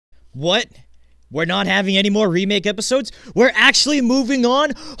What? We're not having any more remake episodes? We're actually moving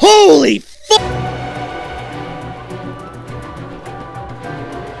on? Holy fuck!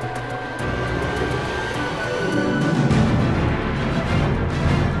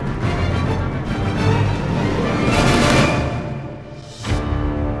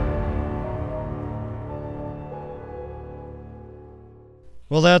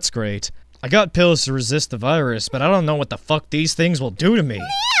 Well, that's great. I got pills to resist the virus, but I don't know what the fuck these things will do to me.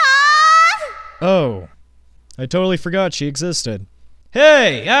 Oh. I totally forgot she existed.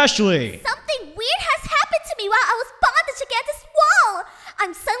 Hey, Ashley! Something weird has happened to me while I was bondaged against this wall!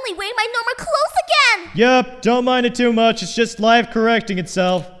 I'm suddenly wearing my normal clothes again! Yup, don't mind it too much, it's just life correcting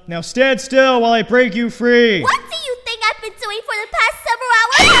itself. Now stand still while I break you free! What do you think I've been doing for the past several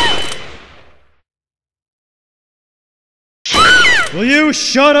hours? Will you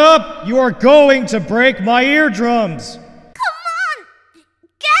shut up? You are going to break my eardrums! Come on!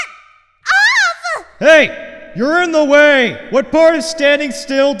 Get off! Hey! You're in the way! What part of standing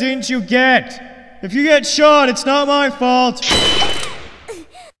still didn't you get? If you get shot, it's not my fault!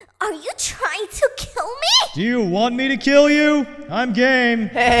 Are you trying to kill me? Do you want me to kill you? I'm game.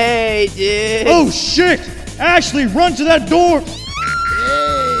 Hey, dude! Oh shit! Ashley, run to that door!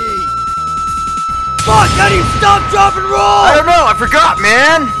 Fuck, how do you stop, drop, and roll? I don't know, I forgot,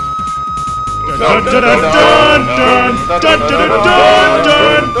 man! Dun, dun, dun, dun, dun, dun, dun,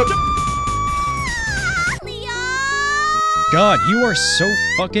 dun, dun. Leon! God, you are so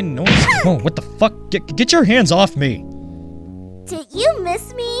fucking noisy. Oh, what the fuck? Get your hands off me! Did you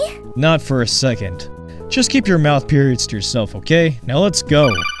miss me? Not for a second. Just keep your mouth periods to yourself, okay? Now let's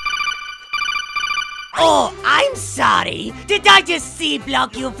go. Oh, I'm sorry. Did I just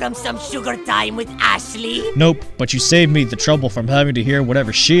C-block you from some sugar time with Ashley? Nope, but you saved me the trouble from having to hear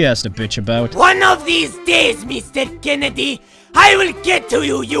whatever she has to bitch about. One of these days, Mr. Kennedy, I will get to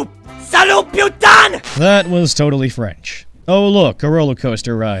you, you saloon putain! That was totally French. Oh look, a roller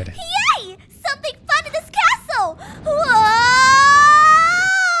coaster ride. Yay! Something fun in this castle! Whoa!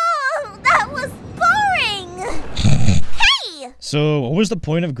 That was boring! Hey! So, what was the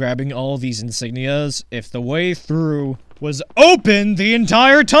point of grabbing all these insignias if the way through was open the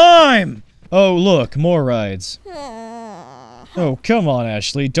entire time? Oh look, more rides. Oh, come on,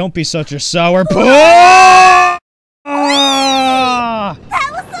 Ashley, don't be such a sour That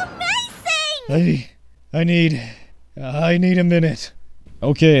was amazing! I need a minute.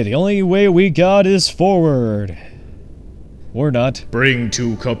 Okay, the only way we got is forward. Or not. Bring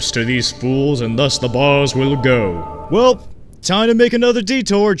 2 cups to these fools and thus the bars will go. Well, time to make another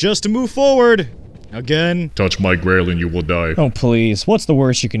detour just to move forward. Again. Touch my grail and you will die. Oh please, what's the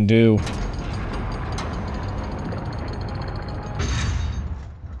worst you can do?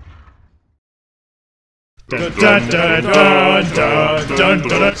 Son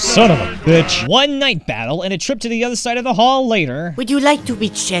of a bitch. One night battle and a trip to the other side of the hall later. Would you like to be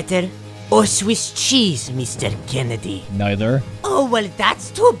cheddar or Swiss cheese, Mr. Kennedy? Neither. Oh, well,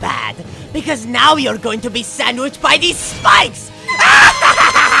 that's too bad, because now you're going to be sandwiched by these spikes!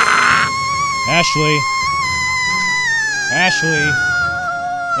 Ashley. Ashley.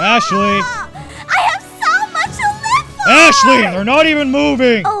 Ashley. I have so much to live for! Ashley, they're not even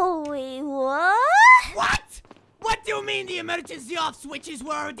moving! Oh, wait, what? What? What do you mean the emergency off switches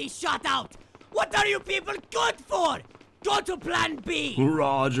were already shut out? What are you people good for? Go to plan B!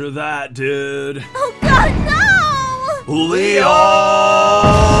 Roger that, dude. Oh god, no! Leon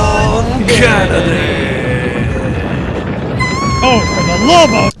Kennedy! Oh, for the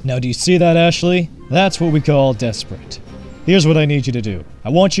love of— Now do you see that, Ashley? That's what we call desperate. Here's what I need you to do. I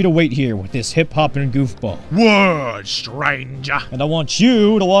want you to wait here with this hip-hopping goofball. Word, stranger. And I want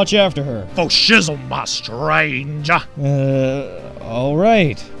you to watch after her. For shizzle, my stranger.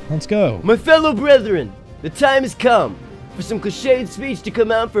 Alright. Let's go. My fellow brethren, the time has come for some cliched speech to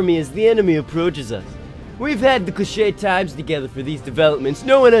come out from me as the enemy approaches us. We've had the cliched times together for these developments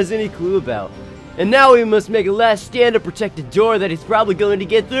no one has any clue about. And now we must make a last stand to protect a door that he's probably going to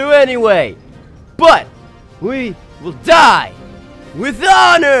get through anyway. But we will die with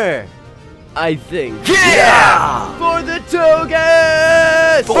honor, I think. Yeah! For the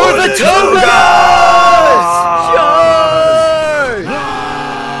Togas! For the Togas! Charge!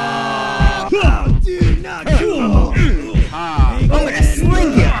 Dude, not cool. I'm gonna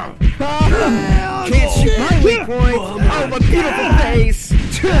sling ya! Can't shoot my weak point! Oh, my beautiful face!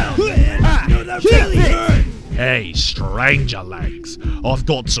 Hey, stranger legs. I've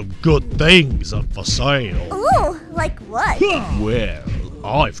got some good things up for sale. Ooh, like what? Well,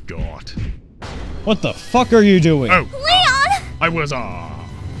 I've got... What the fuck are you doing? Oh, Leon! I was,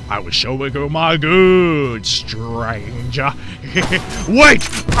 I was showing her my goods, stranger. Wait!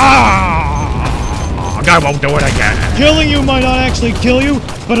 Ah! I won't do it again. Killing you might not actually kill you,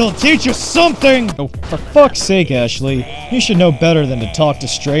 but it'll teach you something! Oh, for fuck's sake, Ashley. You should know better than to talk to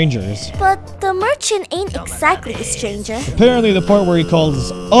strangers. But the merchant ain't exactly a stranger. Apparently the part where he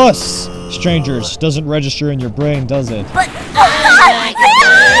calls us strangers doesn't register in your brain, does it? But...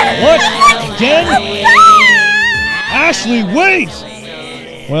 What? Again? Ashley, wait!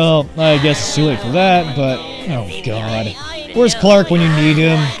 Well, I guess it's too late for that, but... Oh, God. Where's Clark when you need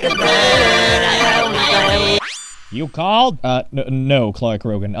him? You called? No, Clark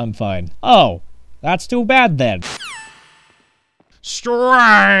Rogan, I'm fine. Oh, that's too bad then.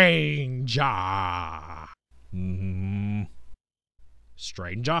 Stranger.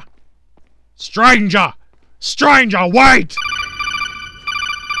 Stranger? Stranger! Stranger, wait!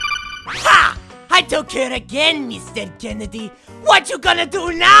 Ha! I took her again, Mr. Kennedy. What you gonna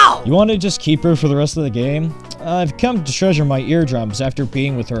do now? You want to just keep her for the rest of the game? I've come to treasure my eardrums after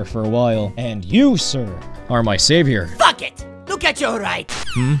being with her for a while. And you, sir, are my savior. Fuck it! Look at your right.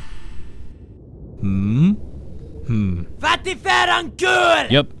 Fatty fair and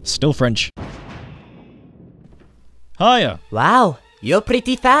good! Yep, still French. Hiya. Wow, you're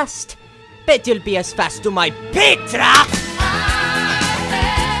pretty fast. Bet you'll be as fast to my pit trap!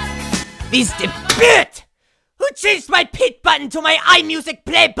 This the pit! Who changed my pit button to my iMusic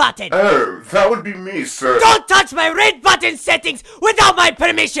play button? Oh, that would be me, sir. Don't touch my red button settings without my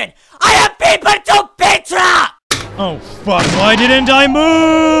permission! I have people to pit trap! Oh, fuck, why didn't I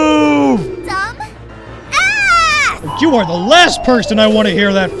move? Dumb ass! You are the last person I want to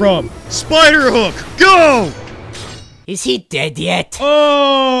hear that from. Spiderhook, go! Is he dead yet?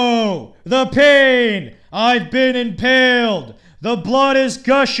 Oh, the pain! I've been impaled. The blood is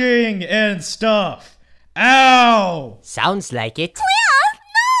gushing and stuff. Ow! Sounds like it. Clea,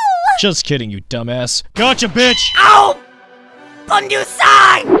 no! Just kidding, you dumbass. Gotcha, bitch! Ow!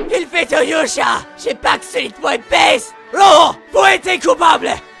 Conducing! Il fait Yusha! J'ai backstreet my base! Rojo! Vous êtes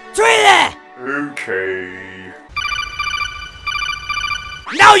coupable! Tuez-le! Okay.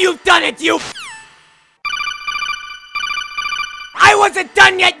 Now you've done it, you! I wasn't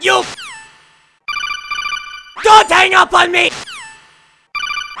done yet, you! Don't hang up on me!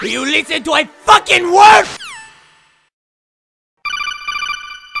 Do you listen to a fucking word?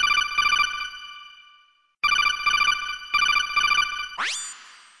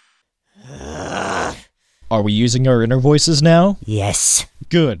 Are we using our inner voices now? Yes.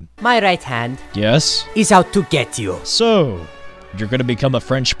 Good. My right hand Yes? is out to get you. So, you're gonna become a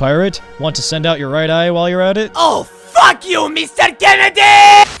French pirate? Want to send out your right eye while you're at it? Oh, fuck you, Mr.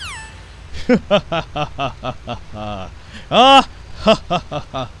 Kennedy!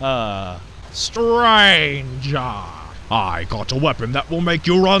 Stranger! I got a weapon that will make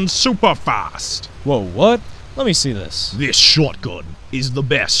you run super fast. Whoa, what? Let me see this. This shotgun is the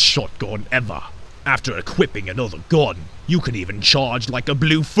best shotgun ever. After equipping another gun, you can even charge like a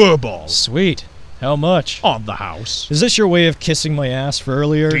blue furball. Sweet. How much? On the house. Is this your way of kissing my ass for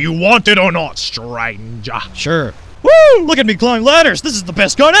earlier? Do you want it or not, stranger? Sure. Woo! Look at me climb ladders! This is the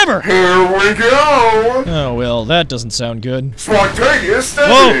best gun ever! Here we go! Oh, well, that doesn't sound good. Spontaneous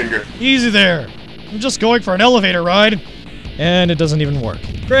Whoa! standing! Easy there! I'm just going for an elevator ride. And it doesn't even work.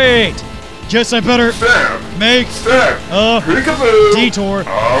 Great! Guess I better Step! make Step! a Peekaboo! detour.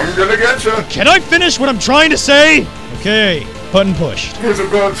 I'm gonna get you! Can I finish what I'm trying to say? Okay, button pushed. It's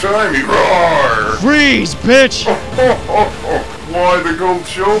about time you roar! Freeze, bitch! Why the gold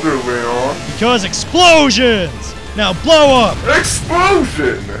shoulder, Leon? Because explosions! Now blow up!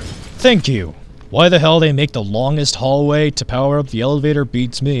 Explosion! Thank you. Why the hell they make the longest hallway to power up the elevator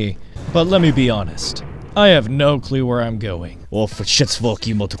beats me. But let me be honest. I have no clue where I'm going. Oh, for shit's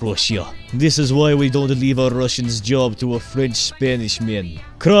fucking Russia. This is why we don't leave a Russian's job to a French-Spanish man.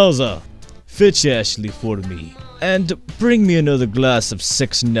 Krauser, fetch Ashley for me. And bring me another glass of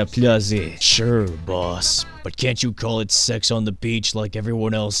sex na plaza. Sure, boss. But can't you call it sex on the beach like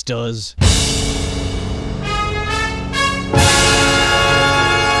everyone else does?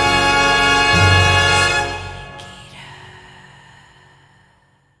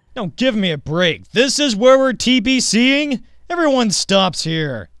 Don't give me a break. This is where we're TBCing? Everyone stops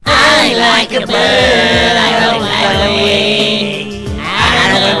here. I like a bird, I don't fly away.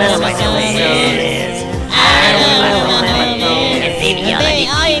 I don't know what it is. I don't know what it is. Maybe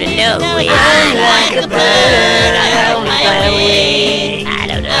I didn't even know it. I like a bird.